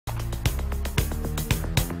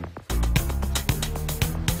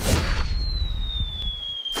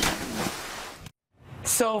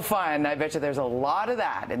So fun. I bet you there's a lot of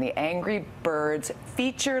that in the Angry Birds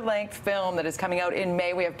feature-length film that is coming out in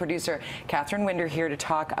May. We have producer Catherine Winder here to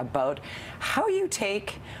talk about how you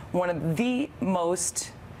take one of the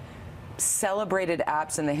most celebrated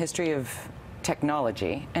apps in the history of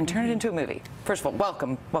technology and turn it into a movie. First of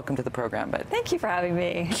all, welcome to the program. But thank you for having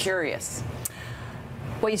me. Curious.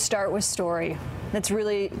 Well, you start with story. That's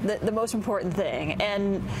really the most important thing.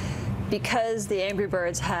 And because the Angry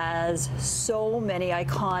Birds has so many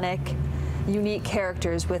iconic, unique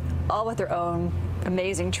characters all with their own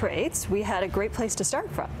amazing traits, we had a great place to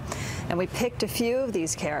start from. And we picked a few of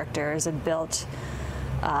these characters and built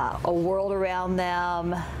a world around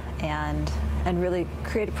them and really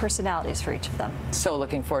created personalities for each of them. So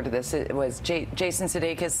looking forward to this. It was Jason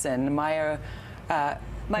Sudeikis and Maya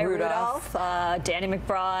Rudolph, Danny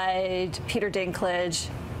McBride, Peter Dinklage,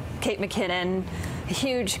 Kate McKinnon. A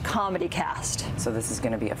huge comedy cast. So this is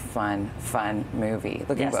going to be a fun movie.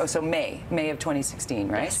 So May of 2016,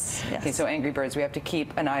 right? Yes. Okay, so Angry Birds, we have to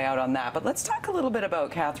keep an eye out on that. But let's talk a little bit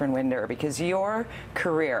about Catherine Winder, because your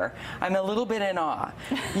career, I'm a little bit in awe.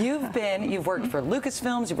 You've worked for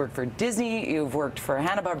Lucasfilms, you've worked for Disney, you've worked for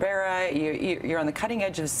Hanna-Barbera, you're on the cutting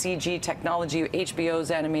edge of CG technology,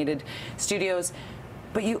 HBO's animated studios.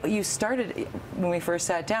 But you started, when we first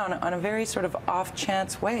sat down, on a very sort of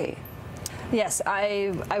off-chance way. Yes,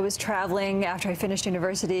 I was traveling after I finished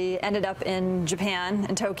university, ended up in Japan,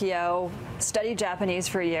 in Tokyo, studied Japanese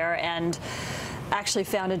for a year, and actually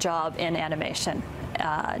found a job in animation.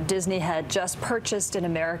 Disney had just purchased the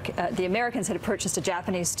Americans had purchased a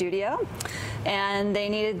Japanese studio, and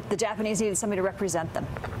the Japanese needed somebody to represent them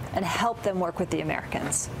and help them work with the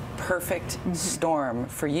Americans. Perfect storm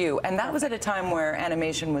for you. And that was at a time where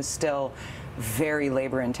animation was still very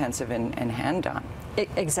labor-intensive and hand-done.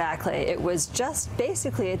 Exactly. It was just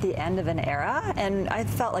basically at the end of an era, and I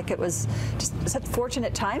felt like it was just such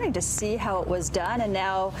fortunate timing to see how it was done, and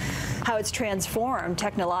now how it's transformed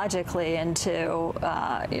technologically into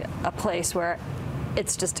a place where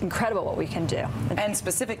it's just incredible what we can do. And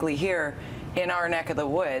specifically here in our neck of the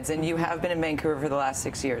woods, and you have been in Vancouver for the last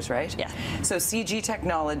 6 years, right? Yeah. So CG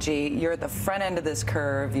technology, you're at the front end of this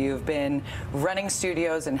curve. You've been running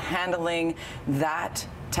studios and handling that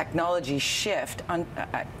technology shift on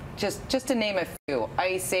just to name a few: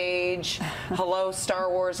 Ice Age, hello, Star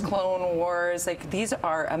Wars, Clone Wars. Like, these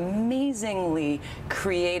are amazingly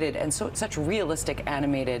created and such realistic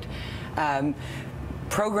animated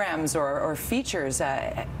programs or features.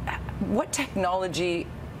 What technology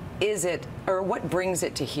is it, or what brings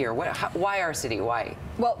it to here? Why our city? Why?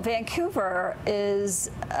 Well, Vancouver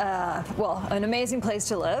is, an amazing place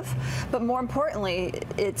to live, but more importantly,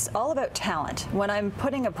 it's all about talent. When I'm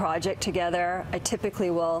putting a project together, I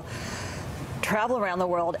typically will travel around the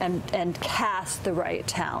world and cast the right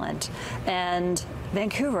talent. And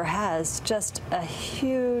Vancouver has just a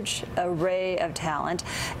huge array of talent,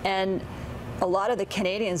 and a lot of the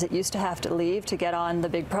Canadians that used to have to leave to get on the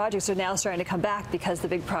big projects are now starting to come back because the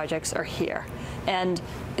big projects are here. And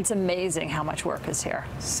it's amazing how much work is here.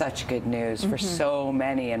 Such good news for so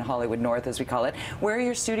many in Hollywood North, as we call it. Where are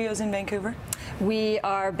your studios in Vancouver? We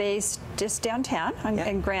are based just downtown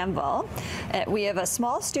in Granville. We have a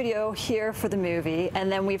small studio here for the movie,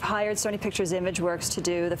 and then we've hired Sony Pictures Imageworks to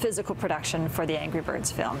do the physical production for the Angry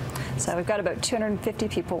Birds film. So we've got about 250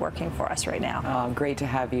 people working for us right now. Oh, great to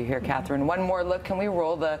have you here, Catherine. One more look. Can we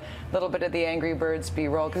roll the little bit of the Angry Birds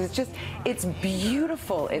B-roll? Because it's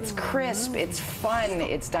beautiful, it's crisp, it's fun,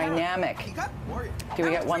 it's dynamic. Do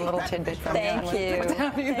we get one little tidbit from you? Thank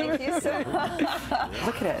you. Thank you so much.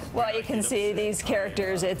 Look at it. Well, you can see these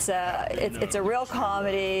characters. It's a real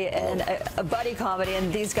comedy and a buddy comedy,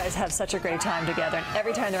 and these guys have such a great time together. And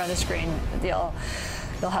every time they're on the screen, they'll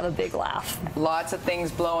have a big laugh. Lots of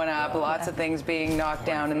things blowing up, lots of things being knocked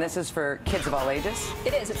down, and this is for kids of all ages?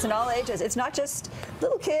 It is. It's in all ages. It's not just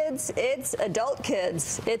little kids, it's adult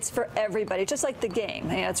kids. It's for everybody, just like the game.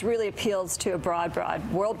 You know, it really appeals to a broad,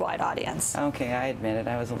 worldwide audience. Okay, I admit it.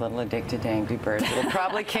 I was a little addicted to Angry Birds. We'll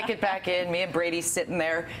probably kick it back in. Me and Brady sitting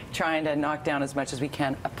there trying to knock down as much as we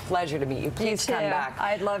can. A pleasure to meet you. Please come back.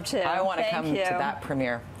 I'd love to. I want to come to that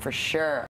premiere for sure.